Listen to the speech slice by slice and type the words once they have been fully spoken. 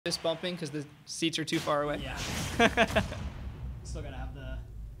fist bumping because the seats are too far away. Yeah. Still gotta have the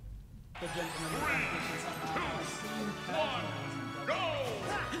gentleman competition somehow. Go!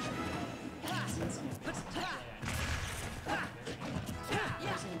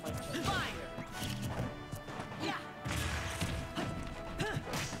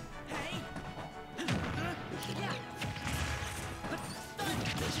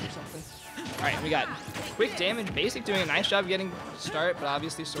 Alright, we got quick damage. Baesik doing a nice job getting start, but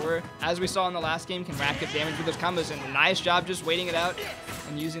obviously Sora, as we saw in the last game, can rack up damage with those combos, and a nice job just waiting it out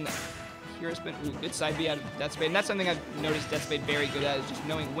and using the hero spin. Ooh, good side B out of Deathspade, and that's something I've noticed Deathspade very good at, is just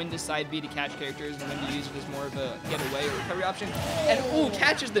knowing when to side B to catch characters and when to use it as more of a getaway or recovery option. And ooh,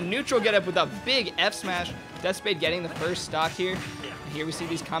 catches the neutral get up with a big F smash. Deathspade getting the first stock here. And here we see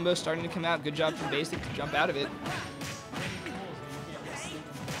these combos starting to come out. Good job from Baesik to jump out of it.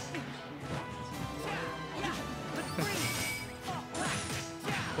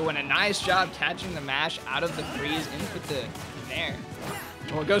 Oh, and a nice job catching the mash out of the freeze in with the nair.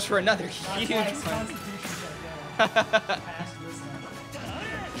 Oh, it goes for another huge punch.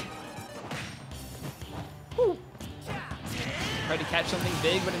 Tried to catch something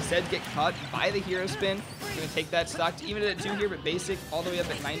big, but instead get caught by the hero spin. Gonna take that stock to even it at 2 here, but Baesik all the way up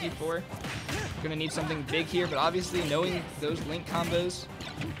at 94. Gonna need something big here, but obviously knowing those link combos.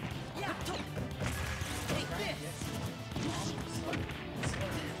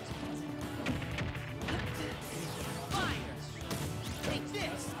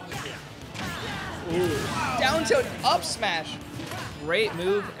 Ooh, down tilt up smash. Great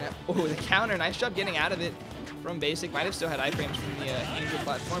move. Oh, the counter. Nice job getting out of it from Baesik. Might have still had iframes from the Angel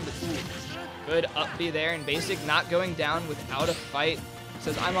platform, but ooh, good up B there. And Baesik not going down without a fight.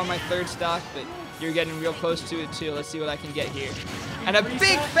 Says, I'm on my 3rd stock, but you're getting real close to it too. Let's see what I can get here. And a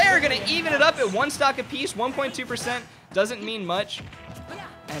big fair gonna even it up at 1 stock apiece. 1.2% doesn't mean much.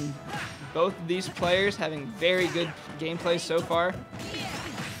 And both of these players having very good gameplay so far.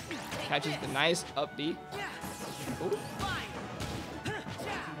 Catches the nice up B. Ooh.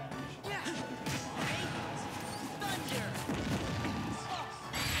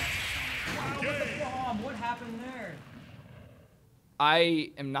 What happened there?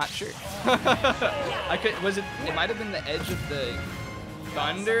 I am not sure. It might have been the edge of the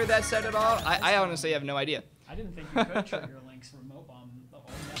thunder that set it off. I honestly have no idea. I didn't think you could trigger Link's remote bomb the whole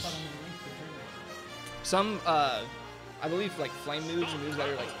time. I thought only Link could trigger it. Some, I believe like flame moves and moves that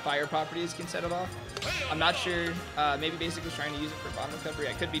are like fire properties can set it off. I'm not sure. Maybe Baesik was trying to use it for bomb recovery.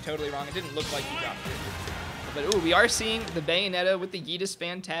 I could be totally wrong. It didn't look like he dropped it. But ooh, we are seeing the Bayonetta with the Yeetus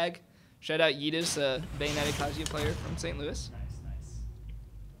fan tag. Shout out Yeetus, Bayonetta Kazuya player from St. Louis. Nice.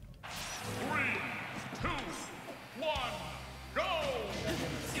 3, 2, 1, go!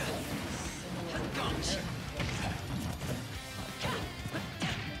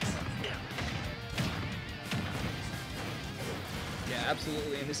 Yeah,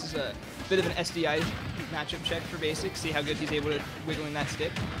 absolutely. And this is a bit of an SDI matchup check for Baesik. See how good he's able to wiggle in that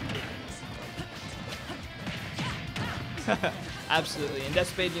stick. Absolutely. And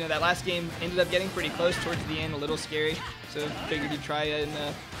Deathspade, you know, that last game ended up getting pretty close towards the end, a little scary. So figured he'd try and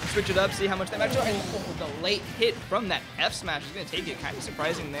switch it up, see how much that matches. And the late hit from that F smash is going to take it. Kind of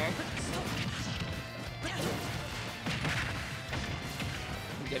surprising there.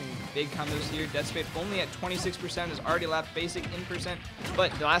 Getting big combos here. Deathspade only at 26%, has already lapped Baesik in percent,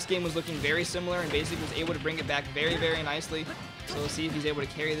 but the last game was looking very similar, and Baesik was able to bring it back very, very nicely. So we'll see if he's able to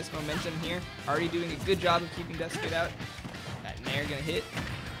carry this momentum here. Already doing a good job of keeping Deathspade out. That nair gonna hit.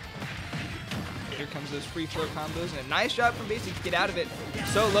 Here comes those free flow combos, and a nice job from Baesik to get out of it.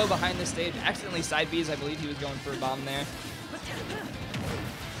 So low behind the stage, accidentally side Bs. I believe he was going for a bomb there.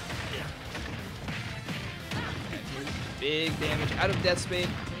 Big damage out of Deathspade.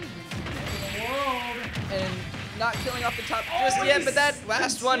 And not killing off the top just yet, but that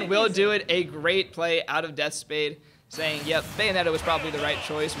last one will do it. A great play out of Deathspade, saying, yep, Bayonetta was probably the right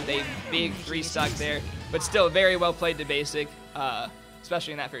choice with a big 3 stock there, but still very well played to Baesik,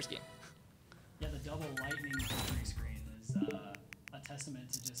 especially in that first game. Yeah, the double lightning victory screen is a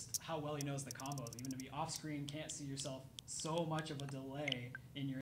testament to just how well he knows the combos. Even to be off screen, can't see yourself so much of a delay in your